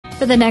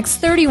For the next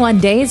 31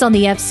 days on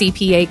the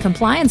FCPA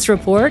Compliance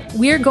Report,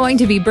 we're going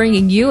to be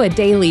bringing you a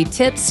daily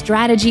tip,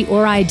 strategy,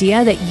 or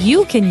idea that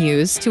you can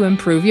use to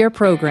improve your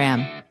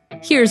program.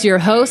 Here's your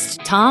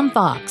host, Tom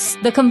Fox,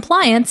 the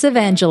Compliance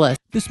Evangelist.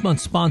 This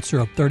month's sponsor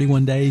of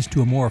 31 Days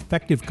to a More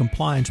Effective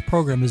Compliance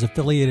Program is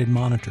Affiliated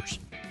Monitors.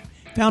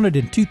 Founded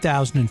in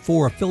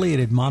 2004,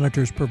 Affiliated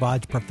Monitors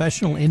provides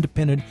professional,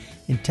 independent,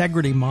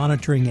 integrity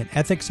monitoring and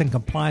ethics and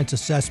compliance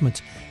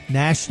assessments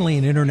nationally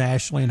and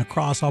internationally and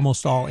across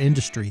almost all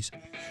industries.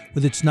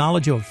 With its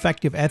knowledge of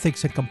effective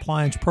ethics and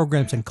compliance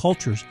programs and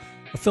cultures,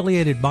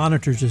 Affiliated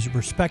Monitors is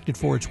respected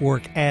for its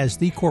work as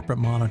the corporate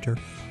monitor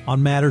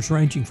on matters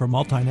ranging from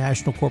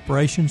multinational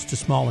corporations to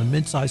small and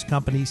mid-sized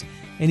companies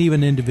and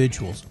even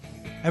individuals.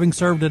 Having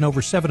served in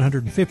over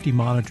 750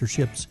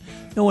 monitorships,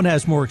 no one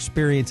has more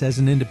experience as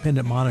an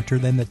independent monitor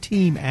than the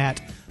team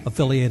at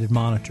Affiliated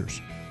Monitors.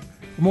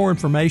 For more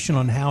information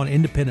on how an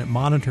independent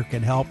monitor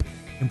can help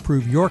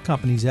improve your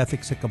company's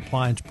ethics and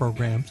compliance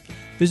programs,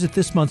 visit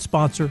this month's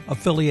sponsor,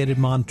 Affiliated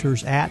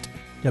Monitors, at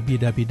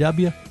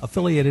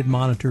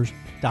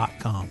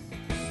www.affiliatedmonitors.com.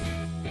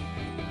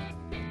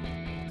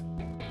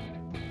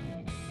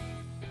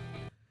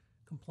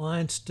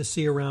 Compliance to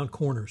see around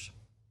corners.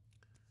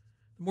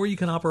 The more you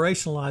can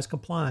operationalize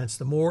compliance,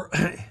 the more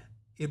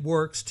it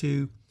works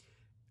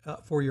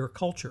for your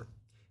culture.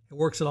 It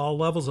works at all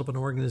levels of an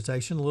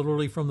organization,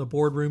 literally from the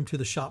boardroom to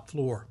the shop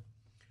floor.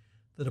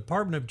 The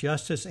Department of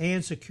Justice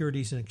and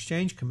Securities and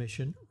Exchange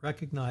Commission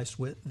recognized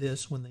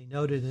this when they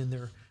noted in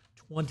their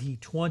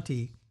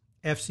 2020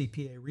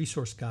 FCPA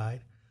Resource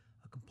Guide,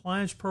 a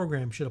compliance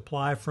program should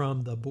apply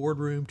from the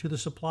boardroom to the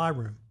supply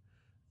room.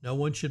 No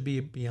one should be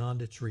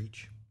beyond its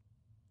reach.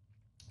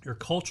 Your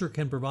culture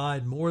can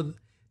provide more than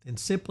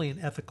simply an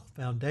ethical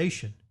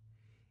foundation.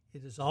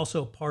 It is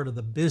also part of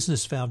the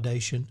business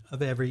foundation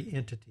of every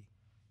entity.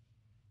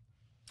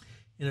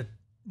 In a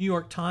New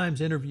York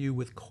Times interview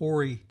with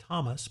Corey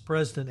Thomas,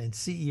 president and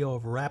CEO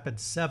of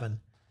Rapid7,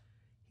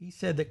 he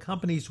said that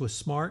companies with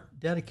smart,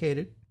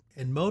 dedicated,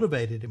 and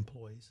motivated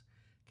employees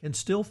can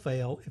still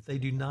fail if they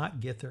do not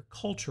get their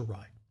culture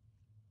right.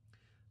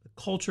 The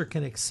culture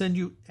can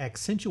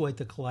accentuate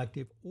the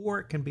collective, or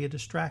it can be a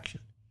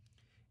distraction.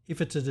 If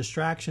it's a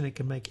distraction, it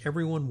can make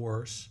everyone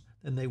worse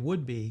than they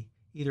would be,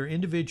 either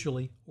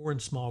individually or in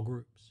small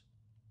groups.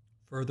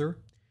 Further,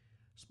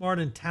 smart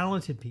and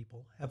talented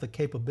people have the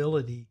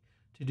capability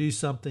to do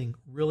something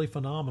really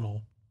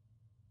phenomenal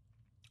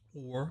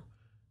or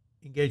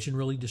engage in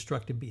really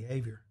destructive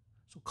behavior.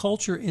 So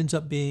culture ends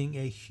up being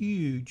a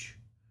huge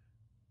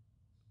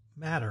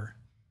matter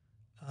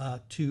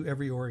to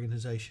every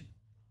organization.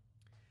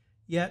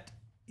 Yet,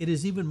 it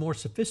is even more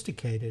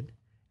sophisticated,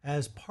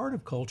 as part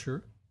of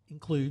culture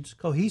includes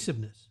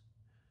cohesiveness.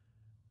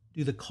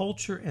 Do the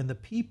culture and the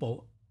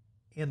people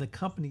and the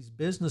company's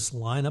business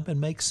line up and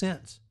make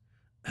sense?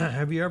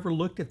 Have you ever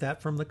looked at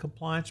that from the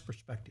compliance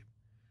perspective?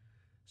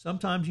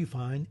 Sometimes you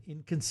find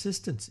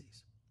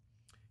inconsistencies.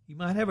 You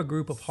might have a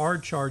group of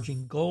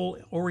hard-charging,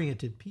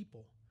 goal-oriented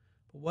people,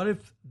 but what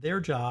if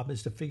their job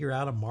is to figure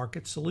out a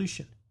market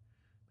solution?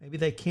 Maybe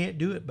they can't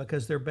do it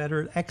because they're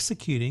better at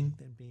executing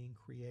than being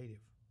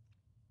creative.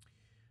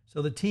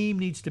 So the team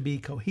needs to be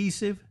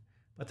cohesive,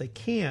 but they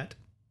can't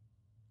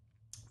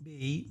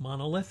be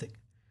monolithic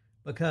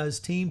because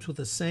teams with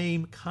the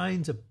same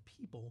kinds of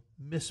people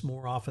miss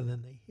more often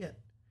than they hit.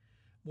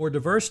 More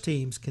diverse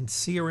teams can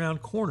see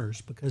around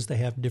corners because they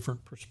have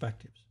different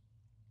perspectives.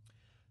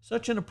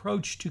 Such an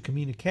approach to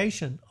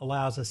communication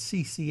allows a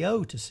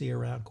CCO to see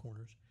around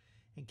corners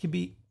and can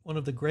be one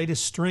of the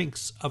greatest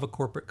strengths of a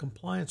corporate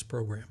compliance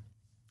program.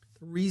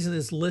 The reason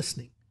is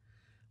listening.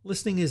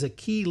 Listening is a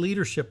key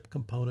leadership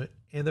component,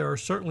 and there are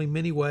certainly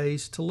many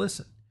ways to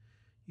listen.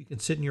 You can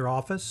sit in your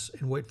office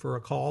and wait for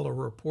a call or a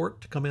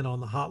report to come in on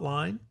the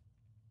hotline.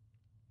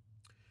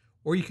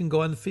 Or you can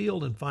go in the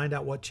field and find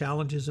out what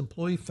challenges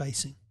employees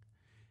facing.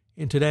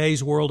 In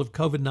today's world of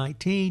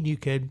COVID-19, you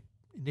could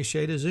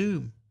initiate a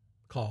Zoom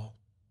call.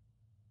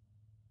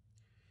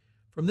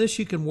 From this,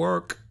 you can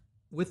work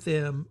with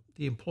them,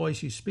 the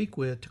employees you speak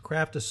with, to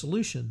craft a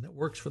solution that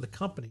works for the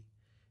company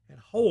and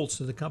holds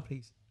to the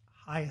company's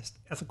highest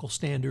ethical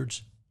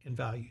standards and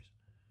values.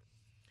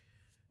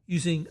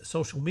 Using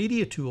social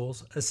media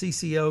tools, a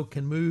CCO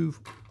can move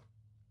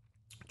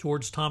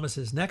towards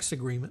Thomas's next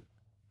ingredient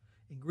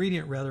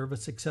of a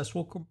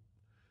successful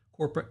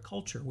corporate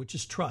culture, which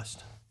is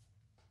trust.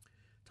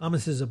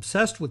 Thomas is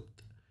obsessed with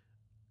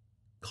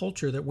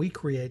culture that we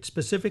create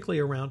specifically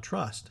around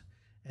trust,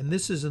 and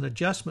this is an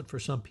adjustment for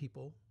some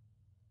people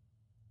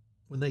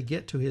when they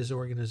get to his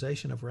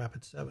organization of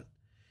Rapid7.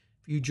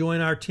 If you join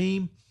our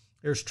team,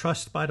 there's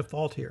trust by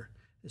default here.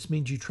 This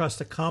means you trust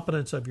the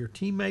competence of your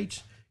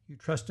teammates, you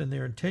trust in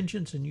their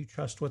intentions, and you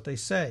trust what they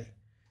say.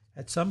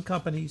 At some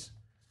companies,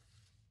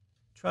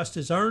 trust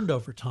is earned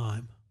over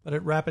time, but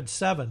at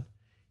Rapid7,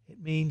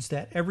 it means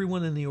that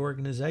everyone in the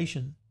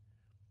organization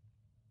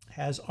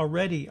has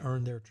already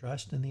earned their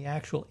trust, and the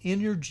actual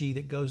energy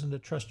that goes into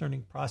the trust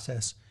earning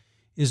process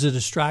is a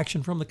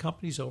distraction from the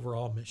company's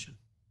overall mission.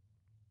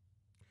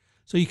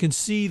 So you can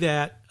see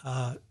that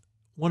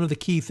one of the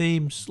key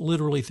themes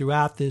literally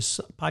throughout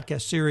this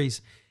podcast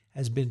series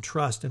has been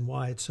trust and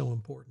why it's so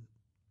important.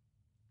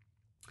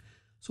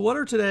 So what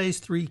are today's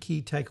 3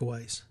 key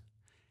takeaways?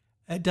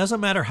 It doesn't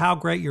matter how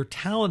great your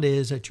talent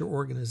is at your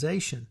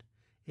organization.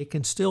 It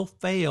can still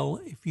fail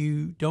if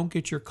you don't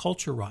get your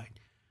culture right.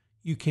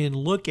 You can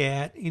look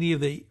at any of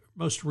the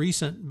most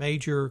recent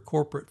major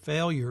corporate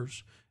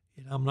failures,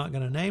 and I'm not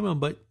going to name them,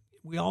 but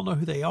we all know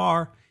who they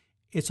are.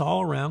 It's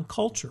all around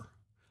culture.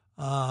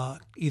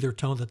 Either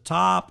tone at the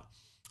top,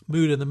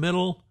 mood in the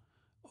middle,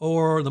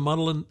 or the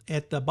muddle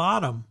at the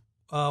bottom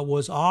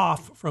was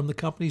off from the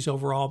company's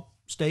overall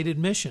stated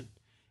mission.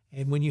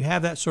 And when you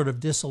have that sort of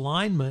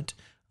disalignment,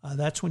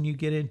 that's when you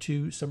get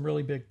into some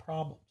really big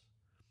problems.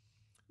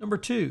 Number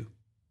 2,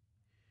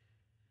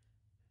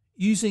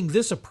 using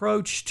this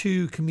approach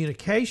to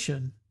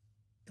communication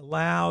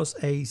allows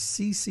a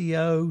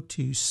CCO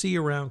to see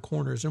around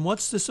corners. And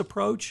what's this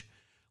approach?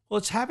 Well,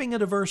 it's having a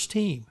diverse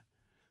team.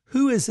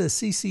 Who as a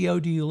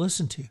CCO do you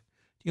listen to?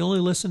 Do you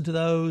only listen to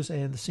those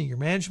at the senior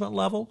management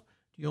level?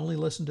 Do you only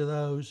listen to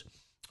those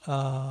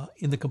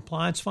in the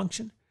compliance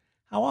function?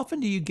 How often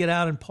do you get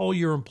out and poll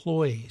your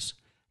employees?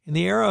 In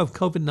the era of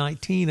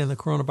COVID-19 and the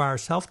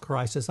coronavirus health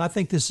crisis, I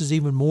think this is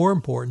even more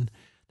important,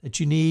 that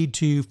you need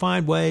to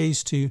find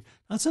ways to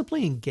not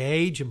simply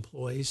engage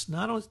employees,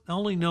 not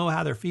only know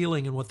how they're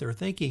feeling and what they're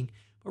thinking,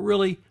 but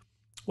really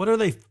what are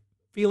they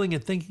feeling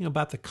and thinking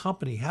about the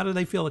company? How do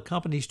they feel the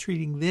company's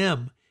treating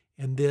them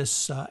in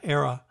this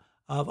era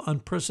of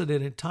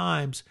unprecedented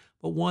times,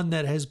 but one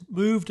that has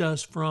moved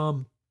us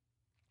from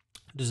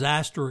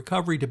disaster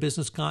recovery to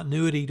business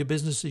continuity to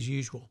business as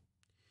usual?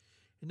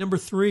 And number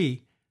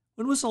 3,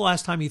 when was the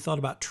last time you thought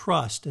about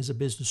trust as a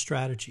business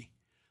strategy?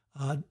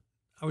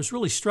 I was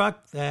really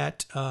struck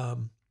that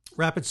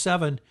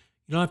Rapid7,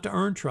 you don't have to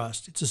earn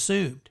trust. It's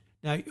assumed.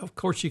 Now, of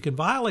course, you can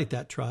violate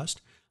that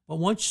trust, but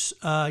once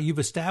you've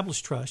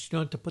established trust, you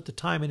don't have to put the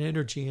time and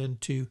energy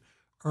into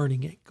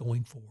earning it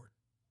going forward.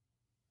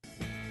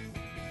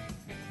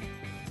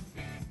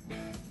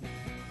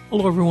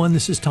 Hello, everyone.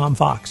 This is Tom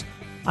Fox.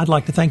 I'd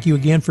like to thank you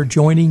again for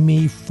joining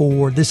me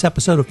for this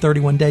episode of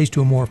 31 Days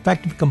to a More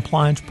Effective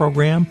Compliance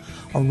Program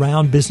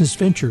around business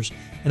ventures.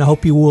 And I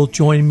hope you will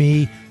join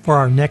me for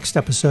our next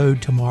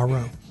episode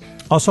tomorrow.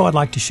 Also, I'd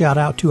like to shout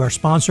out to our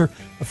sponsor,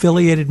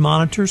 Affiliated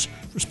Monitors,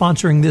 for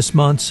sponsoring this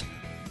month's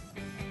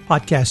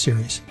podcast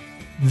series.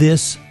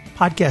 This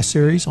podcast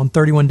series on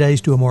 31 Days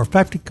to a More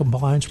Effective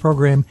Compliance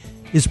Program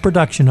is a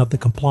production of the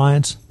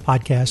Compliance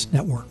Podcast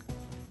Network.